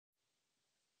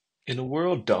In a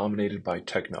world dominated by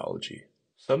technology,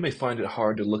 some may find it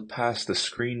hard to look past the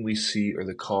screen we see or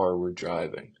the car we're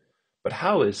driving. But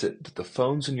how is it that the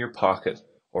phones in your pocket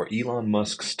or Elon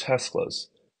Musk's Teslas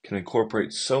can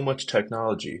incorporate so much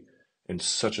technology in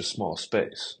such a small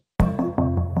space?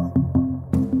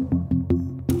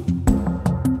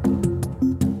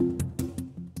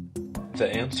 The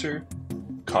answer: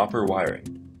 copper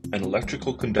wiring, an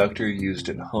electrical conductor used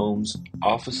in homes,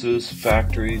 offices,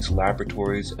 factories,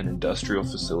 laboratories, and industrial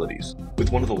facilities,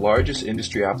 with one of the largest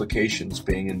industry applications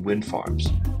being in wind farms,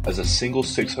 as a single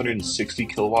 660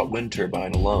 kilowatt wind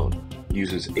turbine alone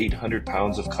uses 800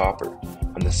 pounds of copper,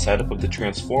 and the setup of the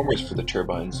transformers for the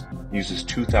turbines uses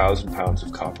 2,000 pounds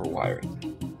of copper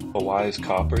wiring. But why is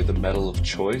copper the metal of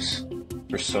choice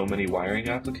for so many wiring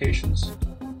applications?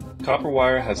 Copper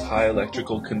wire has high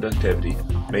electrical conductivity,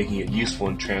 making it useful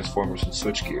in transformers and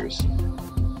switchgears.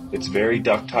 It's very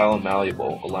ductile and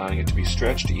malleable, allowing it to be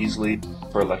stretched easily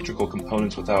for electrical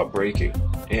components without breaking,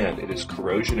 and it is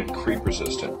corrosion and creep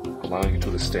resistant, allowing it to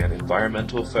withstand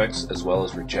environmental effects as well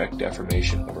as reject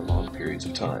deformation over long periods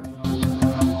of time.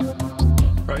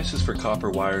 Prices for copper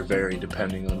wire vary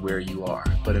depending on where you are,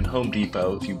 but in Home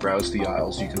Depot, if you browse the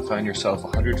aisles, you can find yourself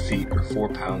 100 feet or 4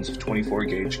 pounds of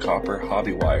 24-gauge copper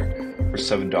hobby wire for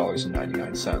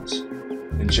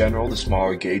 $7.99. In general, the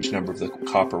smaller gauge number of the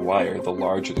copper wire, the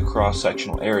larger the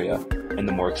cross-sectional area, and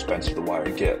the more expensive the wire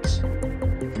gets.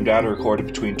 From data recorded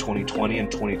between 2020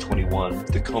 and 2021,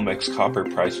 the COMEX copper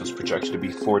price was projected to be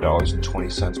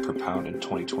 $4.20 per pound in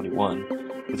 2021,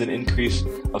 with an increase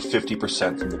of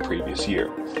 50% from the previous year.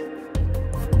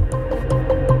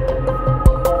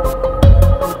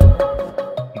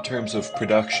 In terms of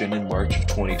production, in March of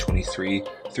 2023,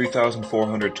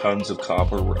 3,400 tons of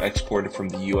copper were exported from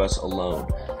the US alone,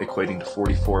 equating to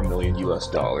 $44 million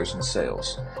in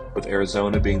sales, with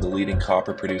Arizona being the leading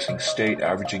copper producing state,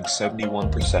 averaging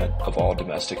 71% of all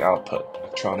domestic output,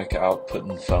 electronic output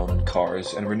in phone and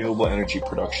cars, and renewable energy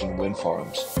production in wind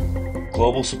farms.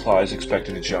 Global supply is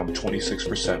expected to jump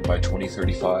 26% by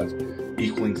 2035,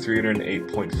 equaling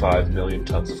 308.5 million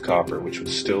tons of copper, which would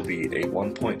still be a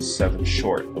 1.7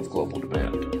 short of global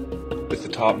demand. With the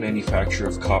top manufacturer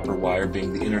of copper wire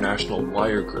being the International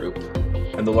Wire Group,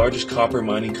 and the largest copper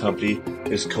mining company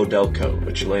is Codelco,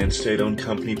 a Chilean state-owned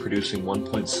company producing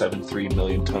 1.73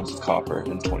 million tons of copper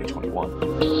in 2021.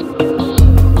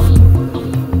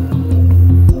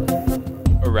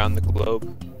 Around the globe,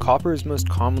 copper is most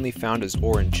commonly found as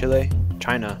ore in Chile,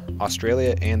 China,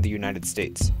 Australia, and the United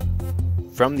States.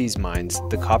 From these mines,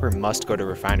 the copper must go to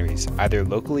refineries, either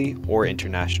locally or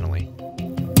internationally.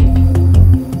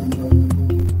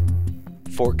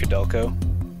 For Codelco,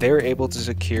 they are able to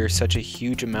secure such a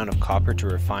huge amount of copper to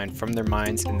refine from their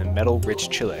mines in the metal-rich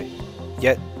Chile,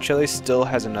 yet Chile still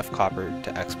has enough copper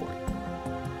to export.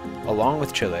 Along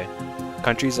with Chile,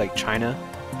 countries like China,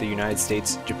 the United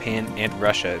States, Japan, and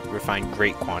Russia refine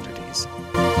great quantities.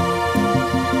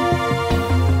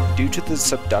 Due to the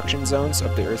subduction zones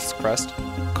of the Earth's crust,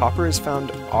 copper is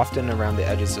found often around the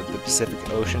edges of the Pacific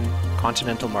Ocean,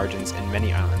 continental margins, and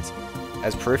many islands,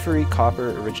 as porphyry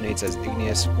copper originates as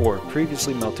igneous or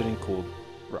previously melted and cooled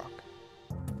rock.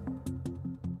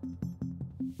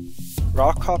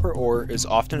 Raw copper ore is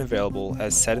often available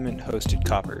as sediment-hosted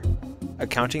copper,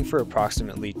 accounting for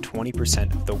approximately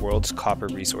 20% of the world's copper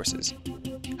resources.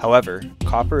 However,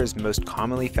 copper is most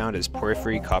commonly found as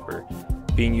porphyry copper,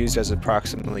 being used as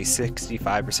approximately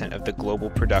 65% of the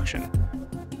global production,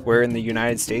 where in the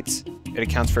United States, it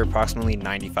accounts for approximately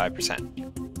 95%.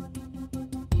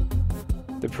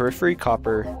 The porphyry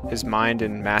copper is mined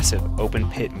in massive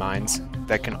open-pit mines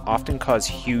that can often cause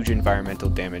huge environmental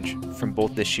damage from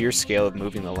both the sheer scale of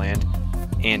moving the land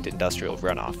and industrial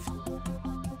runoff.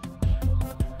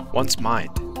 Once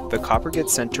mined, the copper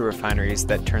gets sent to refineries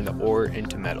that turn the ore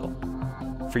into metal.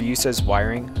 For use as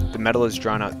wiring, the metal is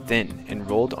drawn out thin and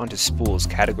rolled onto spools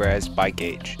categorized by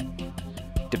gauge.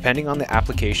 Depending on the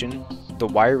application, the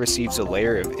wire receives a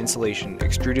layer of insulation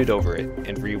extruded over it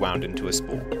and rewound into a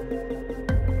spool.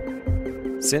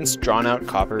 Since drawn-out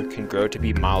copper can grow to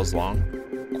be miles long,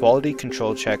 quality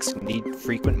control checks need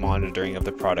frequent monitoring of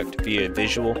the product via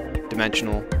visual,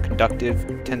 dimensional,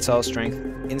 conductive, tensile strength,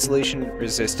 insulation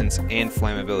resistance, and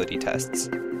flammability tests.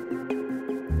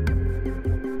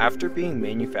 After being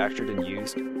manufactured and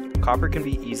used, copper can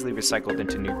be easily recycled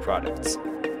into new products,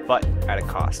 but at a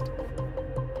cost.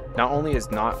 Not only is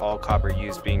not all copper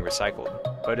used being recycled,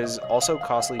 but it is also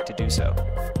costly to do so.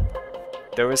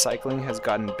 Though recycling has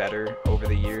gotten better over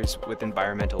the years with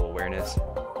environmental awareness,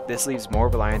 this leaves more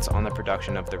reliance on the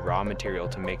production of the raw material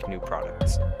to make new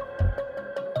products.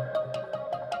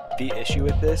 The issue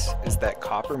with this is that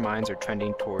copper mines are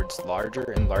trending towards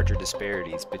larger and larger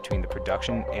disparities between the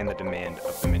production and the demand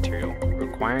of the material,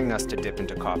 requiring us to dip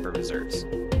into copper reserves.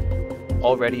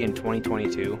 Already in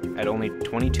 2022, at only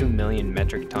 22 million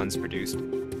metric tons produced,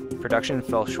 production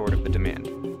fell short of the demand.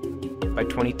 By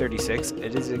 2036,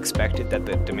 it is expected that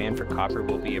the demand for copper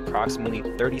will be approximately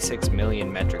 36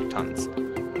 million metric tons,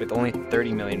 with only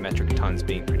 30 million metric tons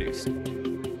being produced.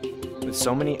 With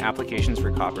so many applications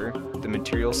for copper, the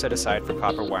material set aside for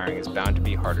copper wiring is bound to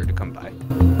be harder to come by.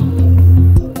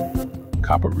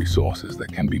 Copper resources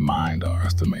that can be mined are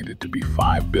estimated to be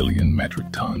 5 billion metric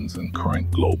tons, and current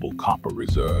global copper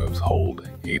reserves hold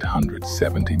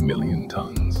 870 million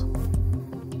tons.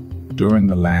 During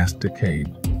the last decade,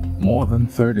 more than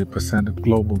 30% of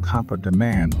global copper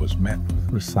demand was met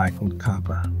with recycled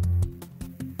copper.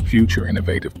 Future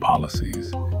innovative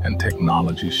policies and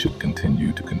technologies should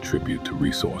continue to contribute to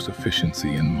resource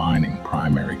efficiency in mining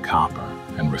primary copper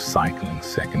and recycling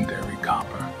secondary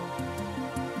copper.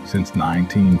 Since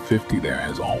 1950, there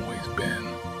has always been,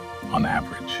 on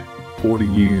average, 40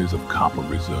 years of copper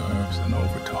reserves and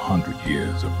over 200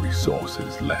 years of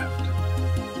resources left.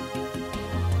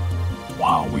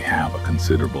 While we have a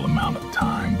considerable amount of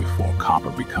time before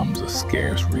copper becomes a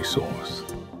scarce resource,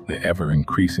 the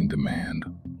ever-increasing demand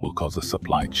will cause a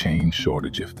supply chain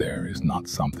shortage if there is not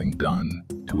something done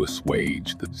to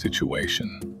assuage the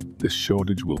situation. This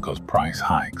shortage will cause price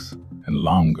hikes and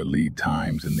longer lead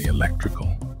times in the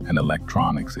electrical and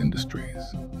electronics industries,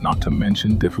 not to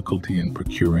mention difficulty in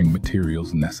procuring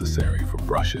materials necessary for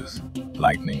brushes,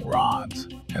 lightning rods,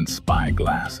 and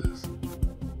spyglasses.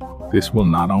 This will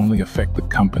not only affect the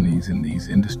companies in these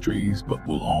industries, but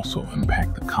will also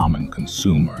impact the common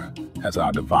consumer as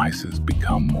our devices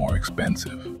become more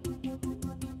expensive.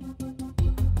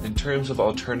 In terms of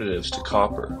alternatives to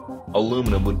copper,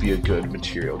 aluminum would be a good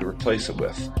material to replace it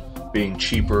with. Being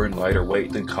cheaper and lighter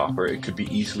weight than copper, it could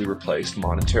be easily replaced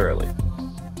monetarily.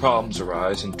 Problems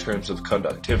arise in terms of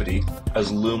conductivity, as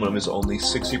aluminum is only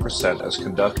 60% as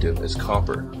conductive as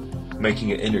copper, making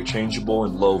it interchangeable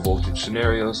in low voltage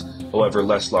scenarios, however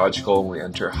less logical when we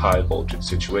enter high voltage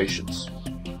situations.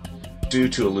 Due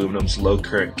to aluminum's low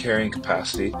current carrying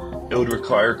capacity, it would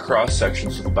require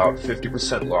cross-sections of about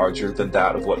 50% larger than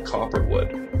that of what copper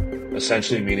would,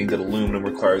 essentially meaning that aluminum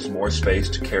requires more space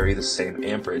to carry the same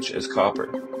amperage as copper.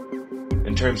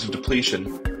 In terms of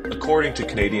depletion, according to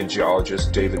Canadian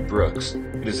geologist David Brooks,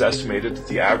 it is estimated that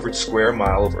the average square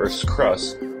mile of Earth's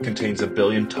crust contains 1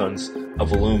 billion tons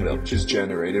of aluminum, which is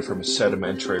generated from a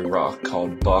sedimentary rock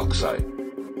called bauxite,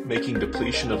 making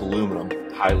depletion of aluminum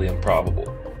highly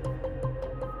improbable.